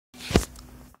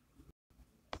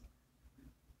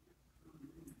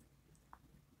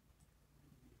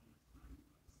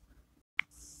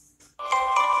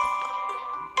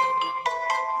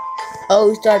Oh,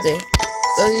 we started.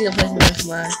 Go need to play some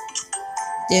Nexomon.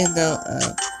 Didn't know,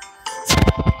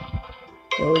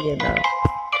 what we didn't know.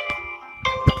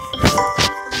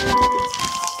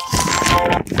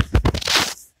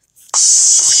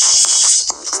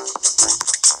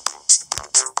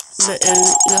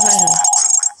 You'll find him.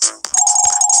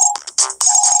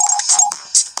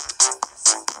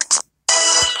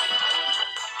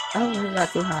 Oh, he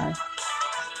got too high.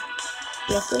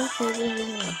 Yeah, still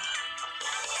okay.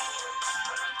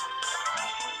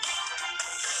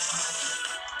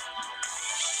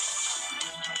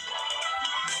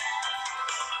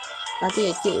 I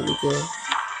think a kid would be good.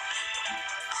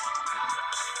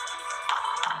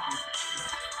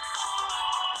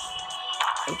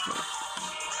 Okay.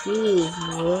 Jeez,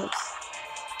 what?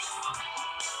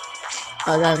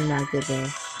 Oh, that's not good though.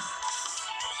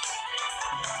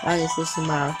 I need to see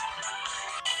tomorrow.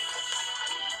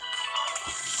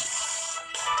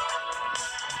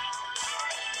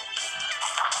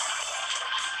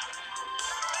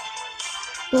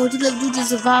 Oh, did that dude just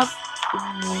survive?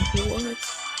 What?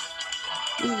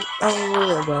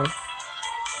 Unreal, bro.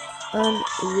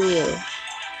 Unreal.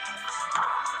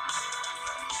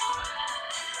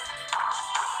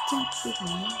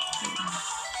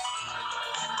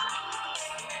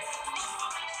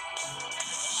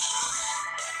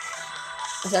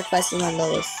 I sacrificed my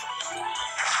lowest.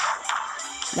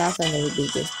 Now I'm trying to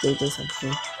beat this dude or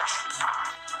something.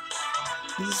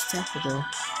 This is tough though.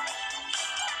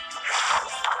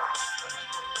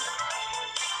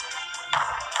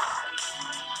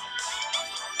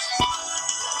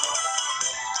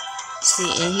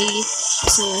 See, and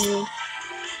see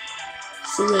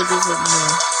what it is with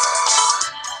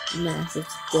massive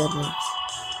damage.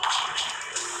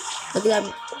 Look at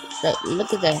that,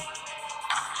 look at that.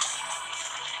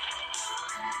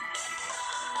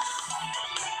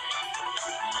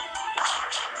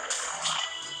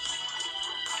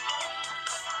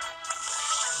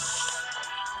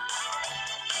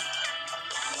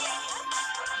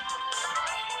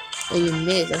 Oh, you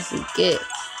missed, I forget.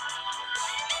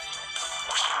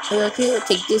 Oh, okay, we'll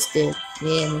take this then.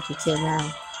 Yeah, make you kill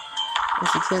now.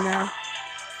 Make you kill now?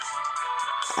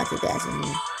 I think that's a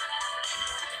me.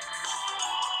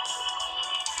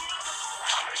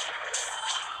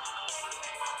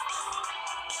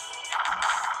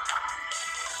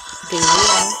 Okay,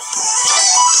 yeah.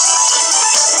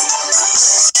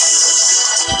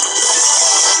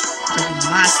 Like a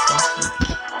monster.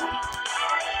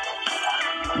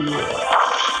 Yeah.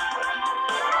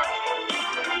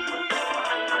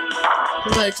 Who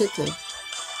got a chicken?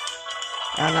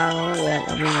 I don't know that.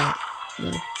 I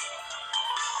mean, no.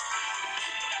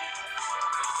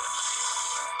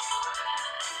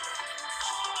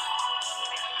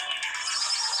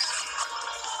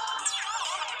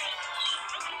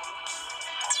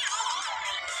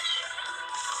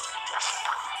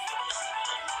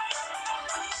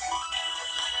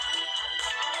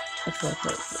 Okay.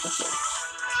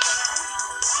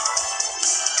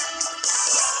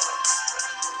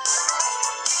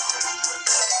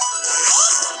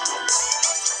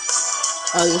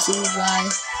 Oh, you see me fly?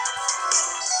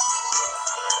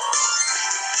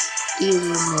 Easy,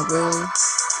 my boy.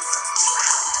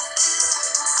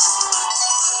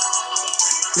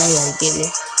 Now you gotta get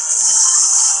it.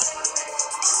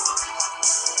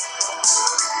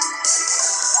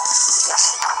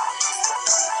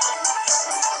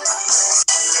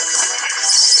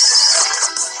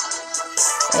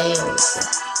 There we go.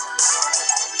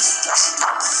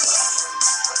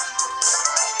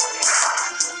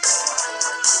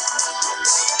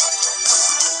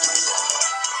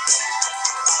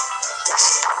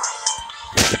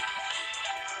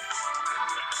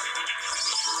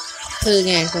 Play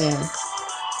again, come on.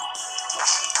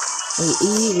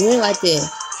 Easy, win right there.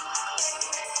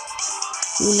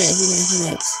 Who next?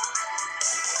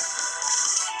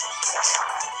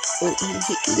 Oh,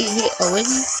 he hit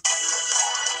already?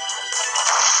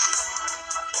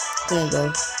 There we go.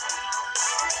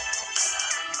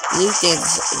 Legion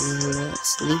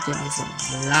is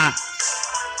a lot.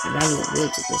 And I will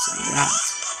build to this a lot.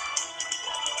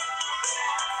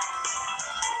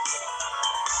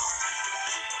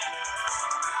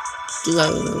 Do I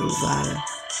really revive?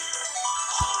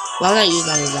 Why not use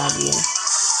my revive yet?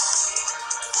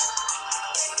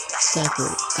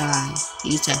 Tackle, guy.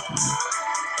 You tackle me.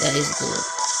 That is good.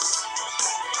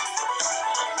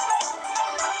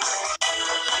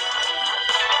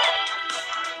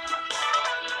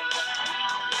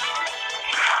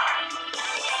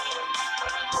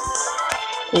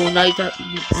 Oh, now you got.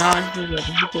 Now I think that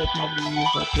you could probably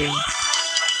use that thing.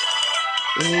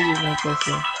 Let me use my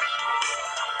pressure.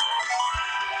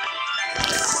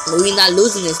 We're not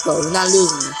losing this, bro. We're not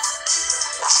losing this.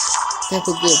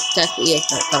 Tackle good. Tackle, yeah,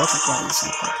 tackle on this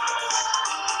side.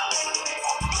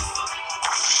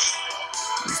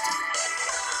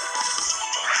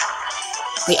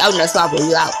 Hey, out in the spot, bro.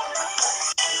 You out.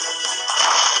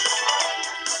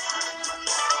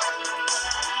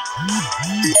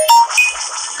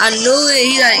 I knew it.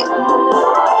 He like.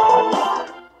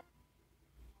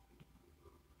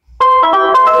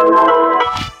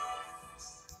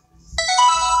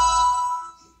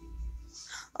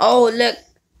 Oh, look.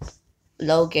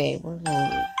 Low game. What's wrong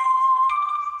with it?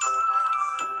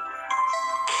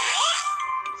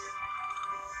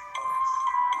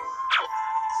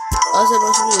 Also,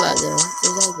 supposed to be right there. Is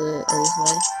that good? At least,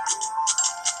 like.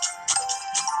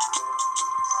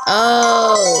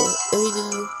 Oh, if we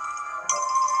do.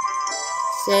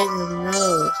 Save the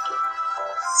nose.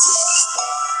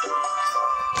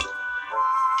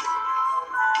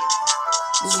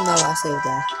 This is not why I saved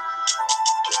that.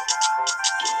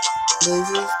 But if you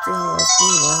still have a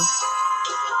screen, right?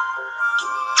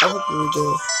 I hope we do.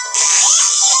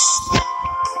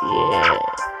 Yeah.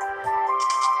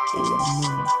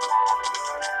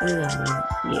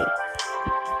 Yeah.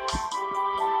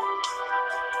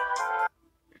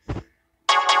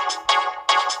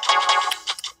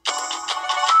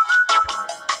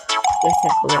 Let's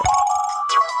take a look.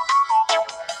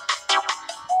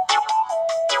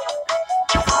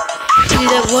 See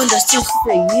that one that's just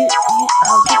say you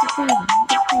I'll get the thing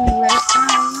right.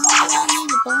 I need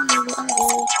the bone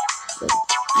but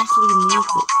actually need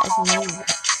it.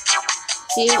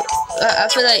 See, I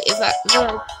feel like if I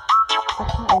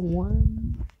caught one.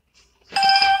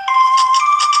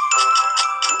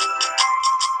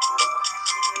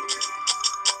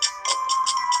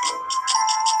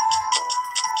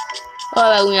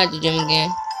 Alright, we're at the gym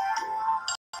again.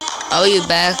 Oh, you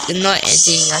back? It's not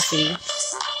anything, I see.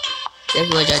 That's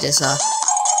what y'all just saw.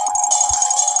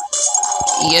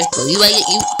 Yes, bro. You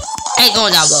ain't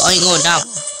going down, bro. I ain't going down.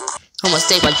 I'm gonna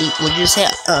stay what you say.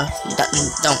 Don't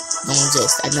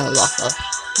exist. I never lost her.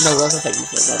 No lost her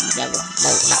before, bro. Never,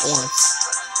 not once.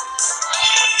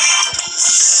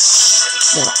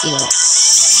 No,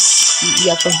 you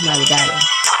got something about it.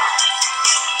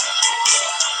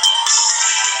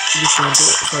 You can do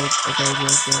it. Okay.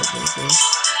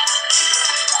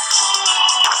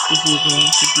 Keep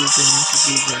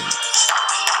going.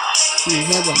 You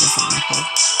have on this one, okay?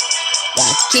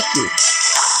 Gotta kick you.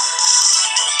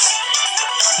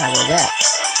 How about that?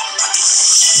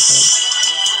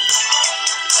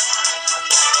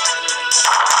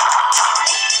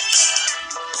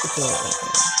 Okay.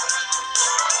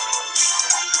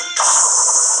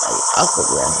 I'll go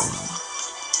grab him.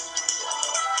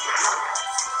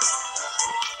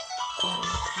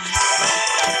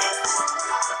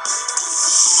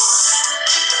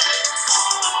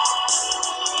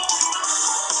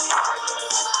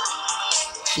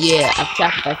 Yeah, I've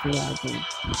sacrificed a lot of things.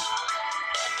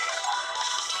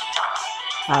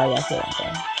 How did I say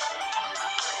that?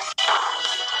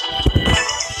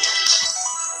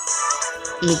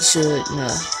 Make sure, no.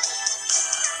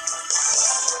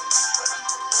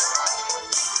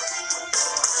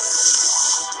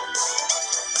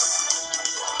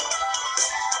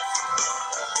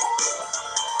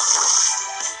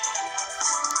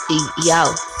 Yo.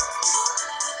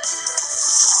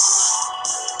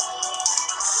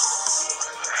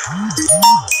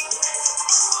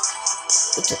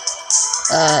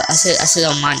 I said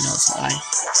on my notes, alright?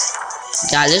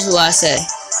 Yeah, this is what I say.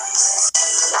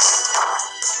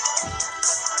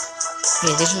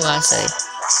 Yeah, this is what I say.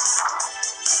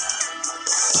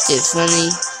 Get funny.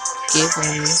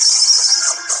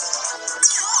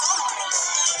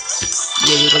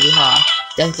 Yeah, it's gonna be hard.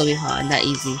 That's gonna be hard, not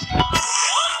easy.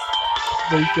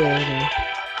 But you feel it,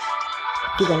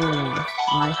 keep on winning,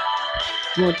 alright?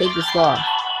 You wanna take this loss.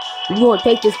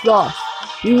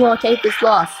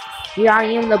 Yeah, I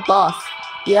am the boss.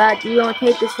 Yeah, you wanna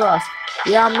take this loss.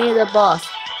 Yeah, me the boss.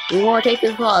 You wanna take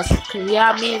this loss. Cause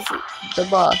yeah, me is the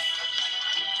boss.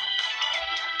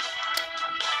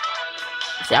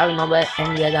 See, I remember,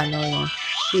 and yeah, I know one.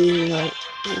 He's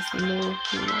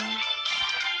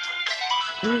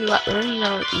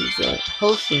a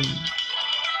hosting.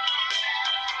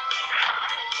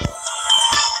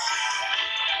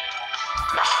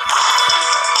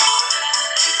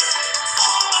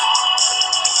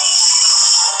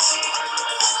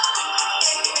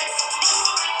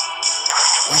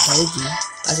 I told you.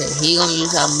 I said he gonna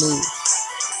use our move.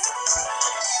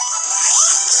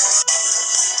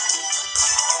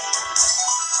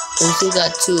 We still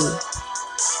got two.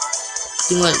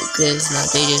 You want because no,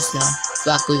 they just know.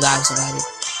 Fuck revive somebody.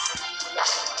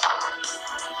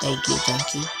 Thank you,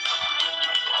 thank you.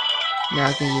 Now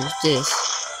I can use this.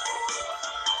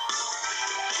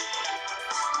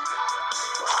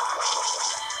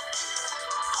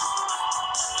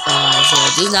 So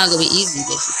this is not gonna be easy,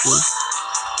 basically.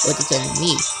 What they're telling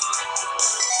me.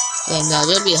 Yeah, no,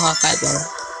 there'll be a hard fight, bro.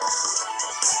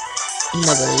 I'm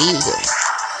not gonna leave it.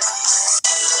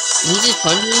 He just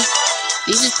punched me?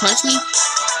 He just punched me?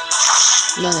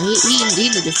 No, he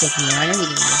didn't just punch me. I know he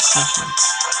didn't just punch me.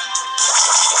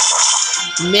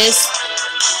 Miss.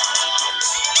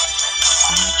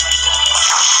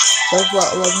 That's what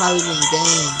probably been the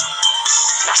game.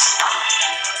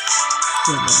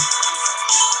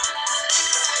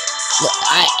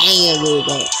 I ain't gonna do it,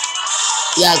 bro.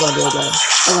 Yeah, I'm gonna do it, bro. I'm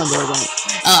gonna do it, bro.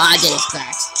 Oh, I did a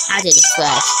splash. I did a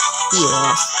splash. He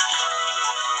lost.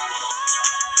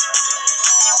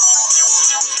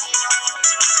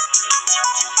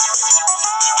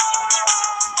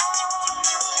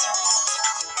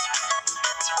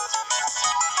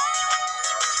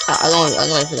 I'm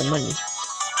going for the money.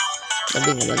 I'm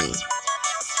big money.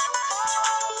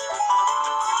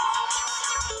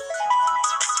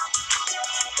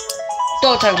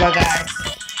 Don't talk about guys.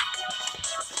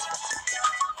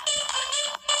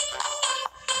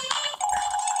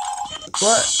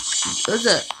 What? What's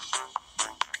it?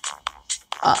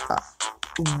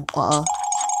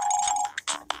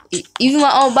 Even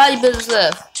my own bodybuilders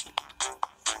left.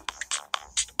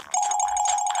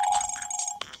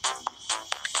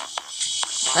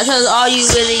 That's all you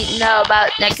really know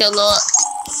about Nexomon.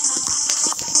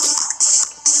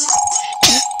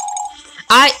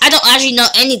 I don't actually know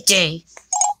anything.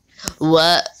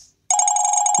 What?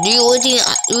 Do you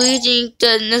think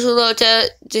the Nexomon tell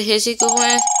to his secret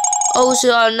plan? Oh, we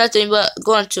are nothing but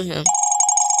going to him.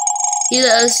 He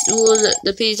let us rule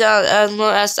the peace down as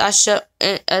more as I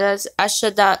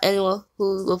shut down anyone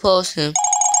who opposed him.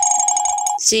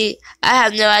 See, I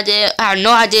have no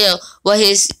idea what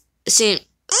his seemed.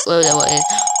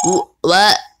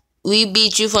 What? We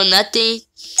beat you for nothing?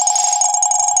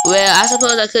 Well, I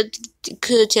suppose I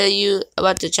could tell you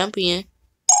about the champion.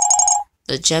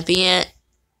 The champion.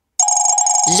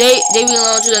 They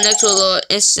belong to the Nexomon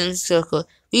instant circle.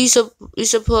 We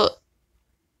support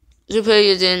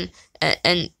superiors and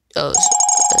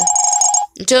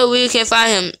until we can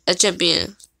find him a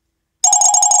champion.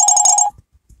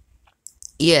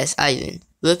 Yes, Ivan.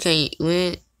 Where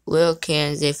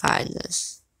can they find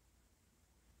us?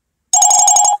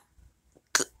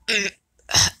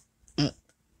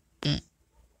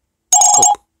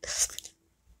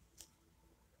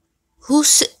 Who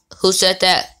said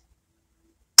that?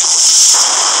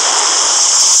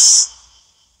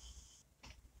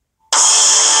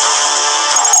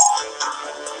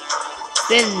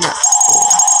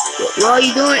 What are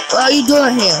you doing? What are you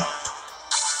doing here?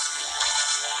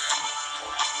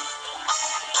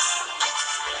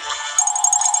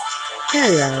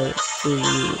 Hello to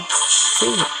you,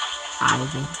 too,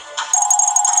 Ivan.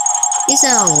 It's a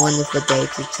wonderful day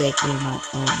to check in on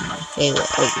my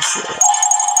favorite overseer.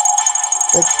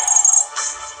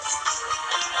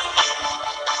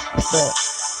 But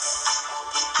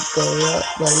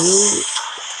you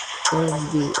wouldn't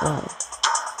be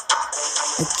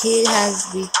a kid has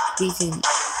beaten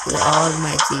the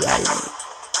almighty Ivan.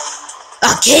 A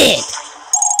kid!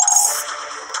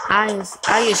 I am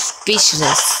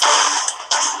speechless.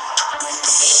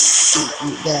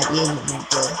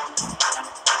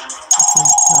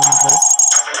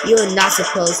 You're not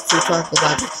supposed to talk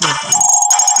about the champion.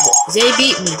 They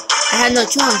beat me. I had no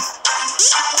choice.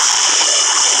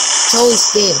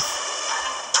 Choice did.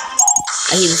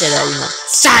 I even said that, you know.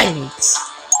 Silence!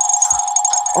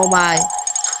 Oh my.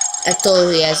 I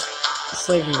totally as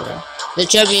Ferdinand. The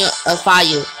champion of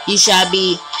fire. You shall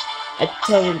be a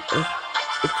tournament.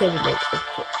 I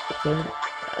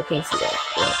can't see that.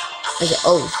 Yeah. As an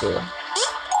overseer.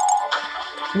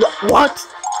 What?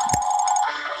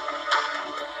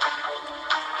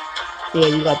 Yeah,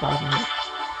 you got problem here.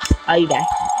 Are you back?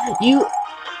 You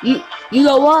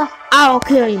know what? I don't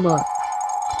care anymore.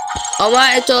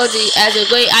 Alright, I told you, as a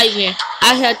great Ivan,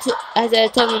 I had to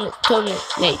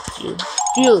terminate you.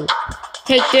 You,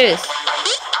 take this.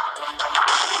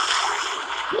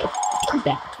 Yeah, come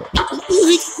back. What do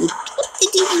you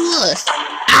think it was?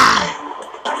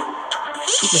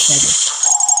 You can say this.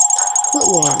 Put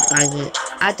one, Ivan.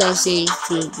 I don't seem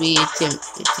to be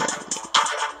tempted.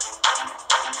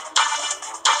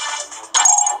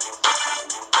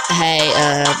 Hey,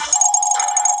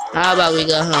 how about we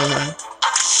go home, huh?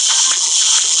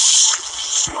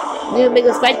 You make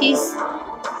us fight these?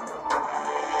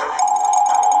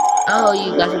 Oh,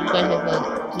 you got some questions for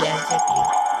yeah, check you.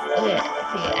 Okay,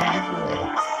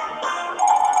 afterwards.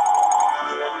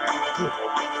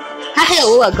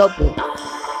 hell will I go through?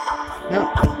 Nope,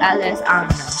 at least I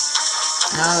don't know.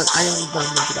 I don't know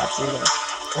about you though.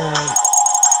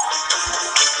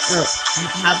 Look,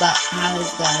 how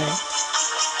is that?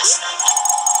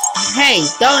 Hey,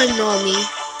 don't ignore me.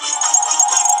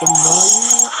 Ignore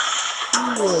you?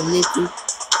 You will little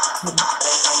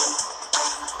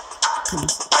come.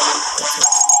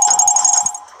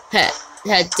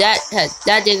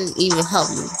 That didn't even help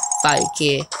me fight,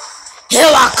 kid. Here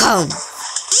I come!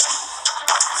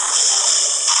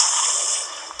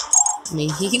 I mean,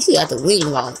 he got the wing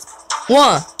long.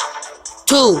 1,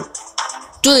 2,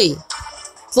 3,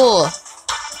 4,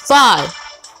 5,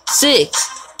 6,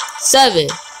 7,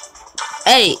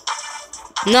 8,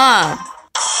 9,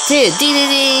 10.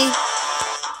 Ding.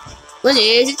 Winner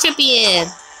is a champion.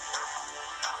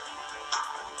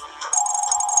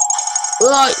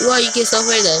 Why you get so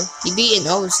afraid though? You beat an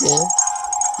overseer.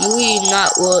 You really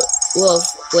not worth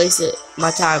wasted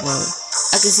my time on.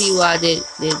 I can see why I did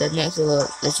the next one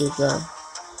let you go.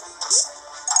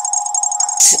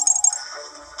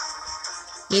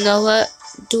 You know what?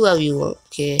 Do whatever you want,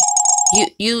 kid.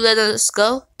 You let us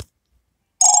go?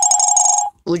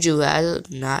 Would you rather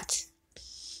not?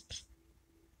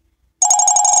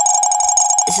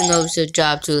 It's an overseer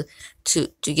job to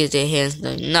get their hands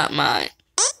done, not mine.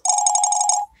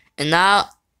 And now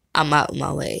I'm out of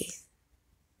my way.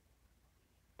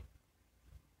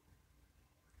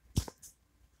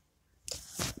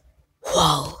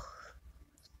 Whoa.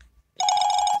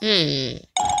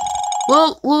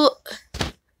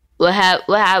 What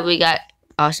have we got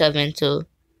ourselves into?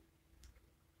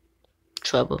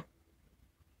 Trouble.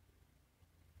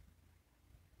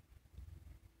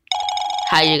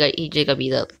 How you got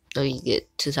beat up? So you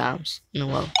get 2 times in a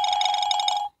row.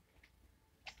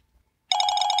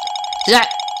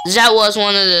 That was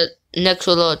one of the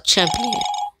Nexomon champion.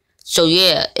 So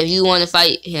yeah, if you want to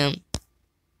fight him,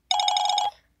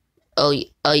 oh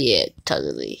yeah,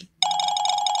 totally.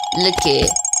 Look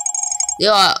it.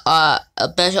 There are a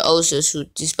bunch of oceans who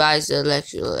despise the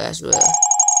electrical as well.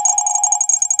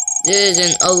 There is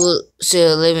an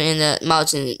overseer living in the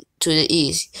mountain to the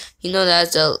east. You know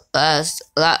that's a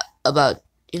lot about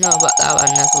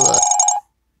Nexomon.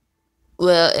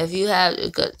 Well, if you have the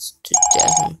guts to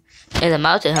tell him in the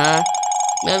mountain, huh?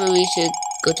 Maybe we should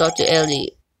go talk to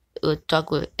Ellie. We'll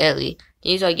talk with Ellie.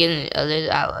 Things are getting a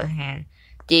little out of hand.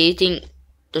 Don't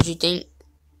you think?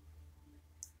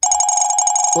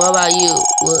 What about you?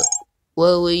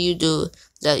 What will you do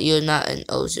that you're not an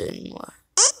ocean anymore?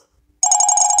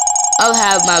 I'll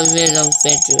have my revenge on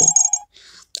adventure.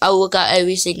 I'll work out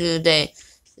every single day.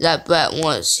 That brat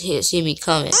won't see me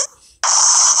coming.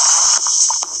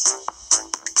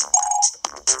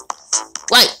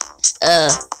 Wait,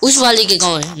 which one league is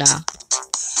going now?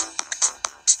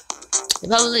 The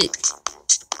public league.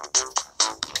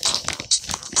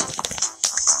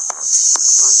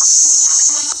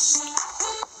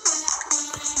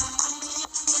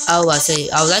 I would say,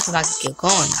 I would like if I could get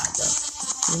going now, though.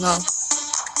 You know?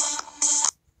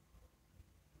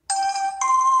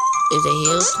 Is it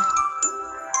healed?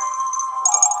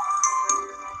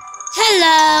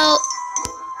 Hello!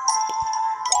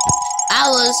 I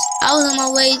was on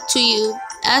my way to you.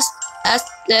 As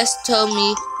Les told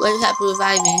me what happened with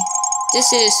Ivan.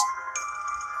 This is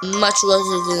much worse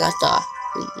than I thought.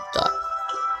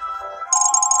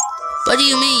 What do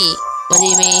you mean?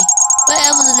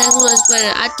 Whatever the next one is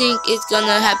planning, I think it's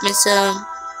gonna happen soon.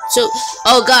 So,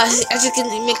 oh god, I just get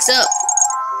mixed up.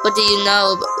 But do you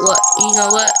know what? You know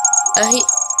what?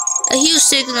 A huge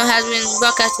signal has been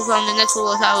broadcasted from the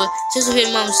Nexomon tower just a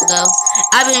few moments ago.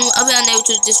 I've been unable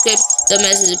to describe the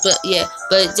message, but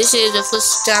this is the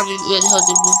first time we really heard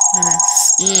it.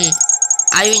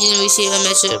 I even didn't receive a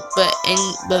message, but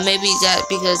maybe that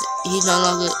because he's no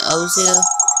longer overseer.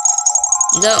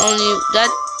 The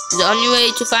only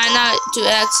way to find out to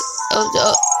ask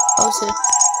overseer.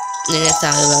 The next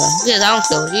time, because I don't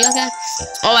feel you okay.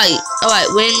 All right.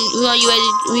 When you ready,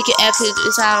 we can exit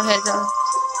this our head.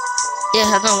 Yeah,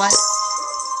 I know, right?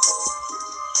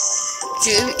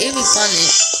 It'd be funny.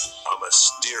 A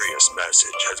mysterious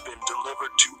message has been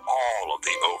delivered to all of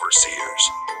the overseers.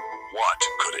 What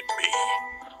could it be?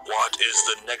 What is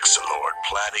the Nexomon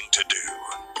planning to do?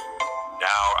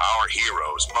 Now our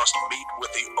heroes must meet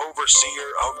with the overseer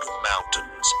of the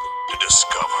mountains to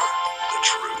discover the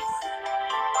truth.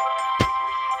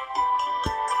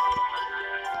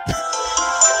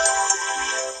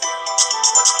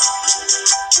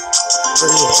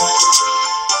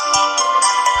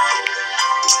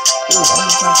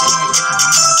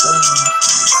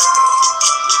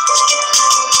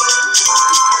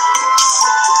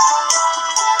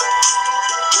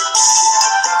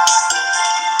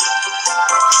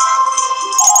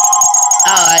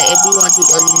 like, if you want to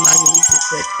go to the mountain, you should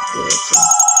check the direction.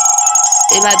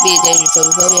 It might be dangerous, so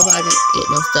before we probably get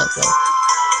no stuff, though.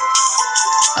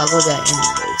 I'll go there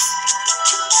anyways.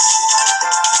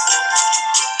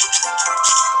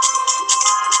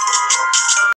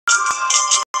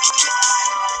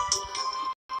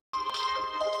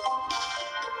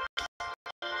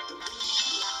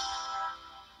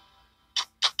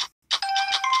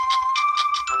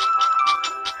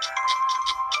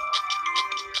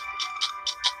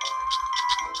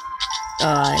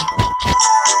 Alright.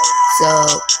 So,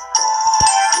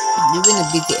 you've been a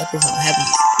big episode, haven't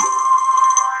you?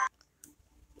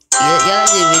 Y'all like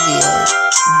the video.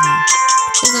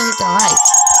 Just don't hit the like.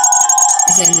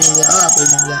 I said we're all but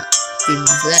now we got 3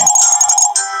 minutes left.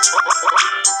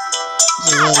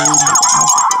 So we'll leave it most of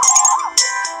it.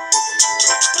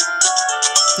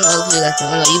 No, okay, that's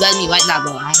all. You got me right now,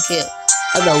 bro. I don't care.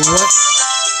 I'm like, what?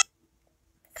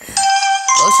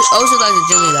 Also like the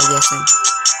Jimmy, I guess.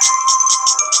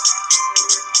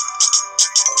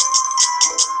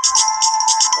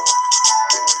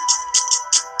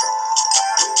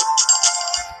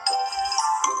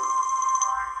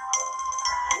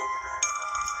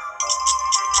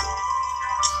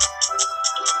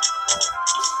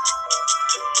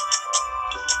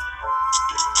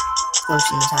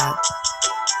 Ocean top.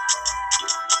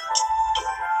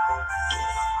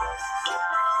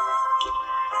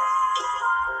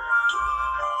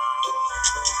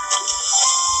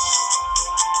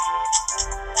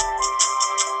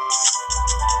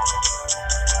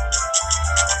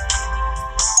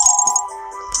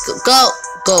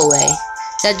 Go away.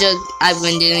 That joke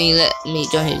Ivan didn't let me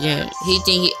join his gym. He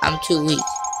think I'm too weak.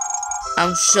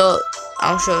 I'll show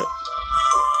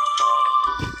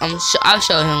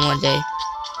him one day.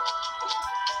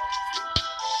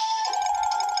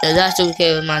 The last we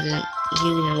came with mountain, he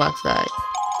didn't walk side.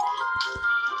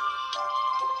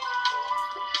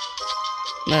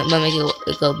 Might make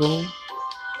it go boom.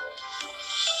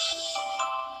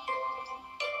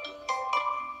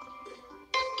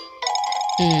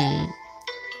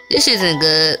 This isn't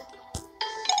good.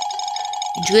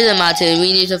 Through the mountain,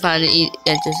 we need to find the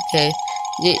entrance cave.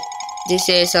 They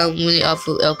say something really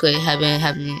awful okay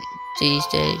happening these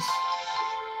days.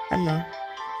 I know.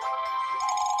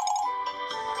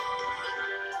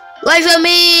 Wait for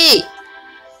me!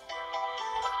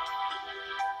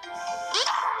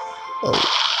 Oh.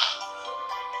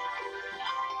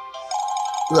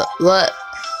 What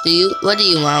do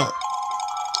you want?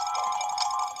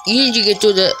 You need to get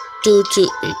to the to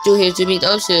here to meet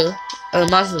those two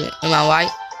monster. Am I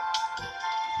right?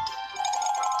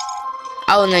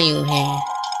 I will know you here.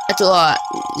 After all,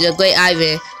 the great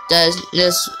Ivan doesn't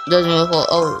report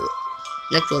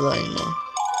Nexomon anymore.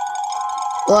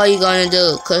 What are you gonna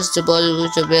do? Curse the border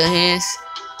with your bare hands?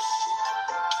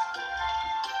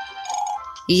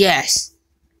 Yes.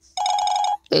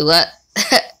 Wait, what?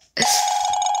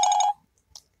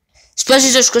 Special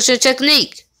subscription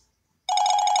technique.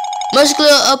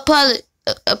 Muscular okay.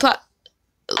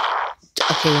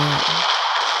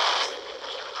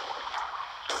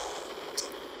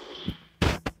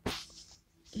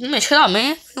 Man, shut up,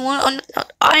 man.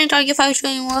 I ain't trying to get fired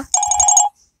anymore.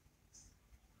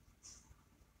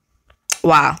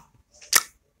 Wow.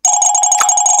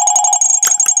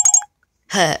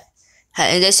 And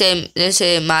they say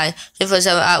my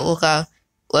 24/7 outworkout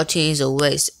routine is a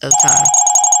waste of time.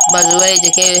 By the way,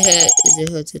 the cave head is a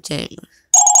entertainment.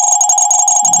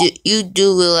 You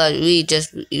do realize we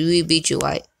beat you,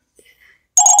 right?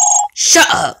 Shut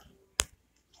up.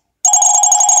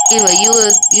 Anyway, you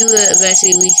will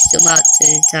eventually reach the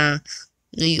mountain town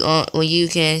when you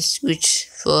can switch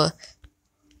for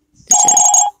the gym.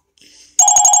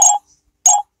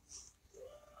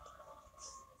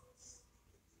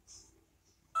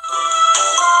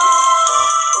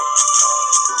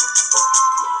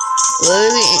 Well,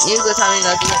 you go tell me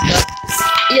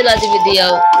you like the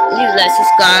video, leave a like,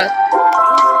 subscribe.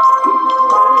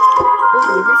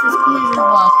 This is crazy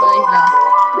now.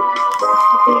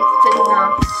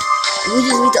 We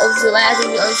just reached the overseas right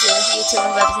after we overseas. He told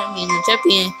me about the champion. The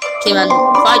champion came out,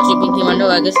 fire champion came out.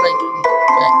 No, I guess like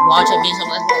wall champion,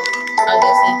 something like that. I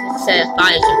guess he said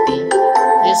fire champion,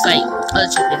 just like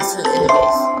other champions too.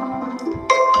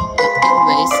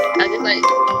 Anyways, I guess like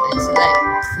it's like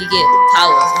you get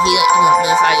powers. He like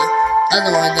play fire. Other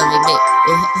one don't get big.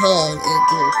 Hold and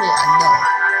do it quick. I know.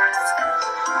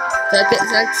 So I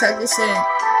guess saying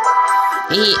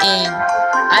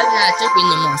I'm not champion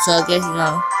no more. So I guess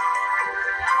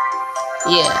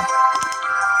yeah.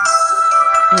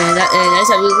 And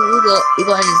that's how we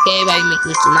go in this game. Everybody make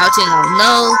Mr. Mountain. I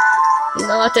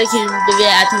don't know. I'll take you the video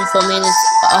at 24 minutes.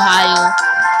 Ohio.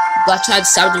 But I try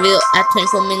to start the video at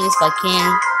 24 minutes if I can.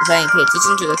 If I ain't pay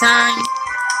attention to the time,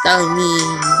 that would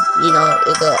mean, you know,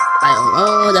 it go, I don't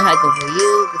know, that had go for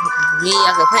you, for me,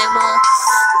 I could play more.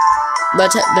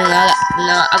 But I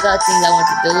got things I want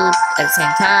to do at the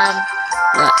same time.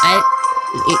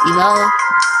 You know,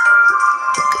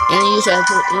 and you try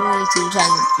to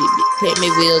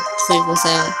make video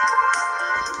 24/7.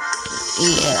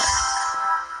 Yeah.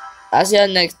 I'll see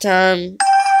you next time.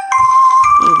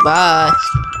 Bye.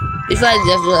 If you like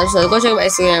this episode, go check my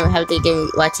Instagram, Happy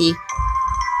Thanksgiving YT.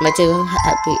 My channel,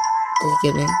 Happy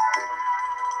Thanksgiving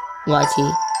YT.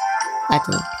 I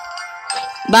think.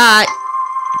 Bye.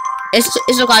 It's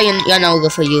okay, y'all know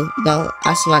good for you. No,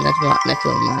 I'll see my next one.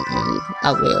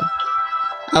 I will.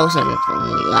 I will see next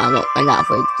one. I'm not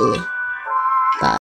afraid to do it.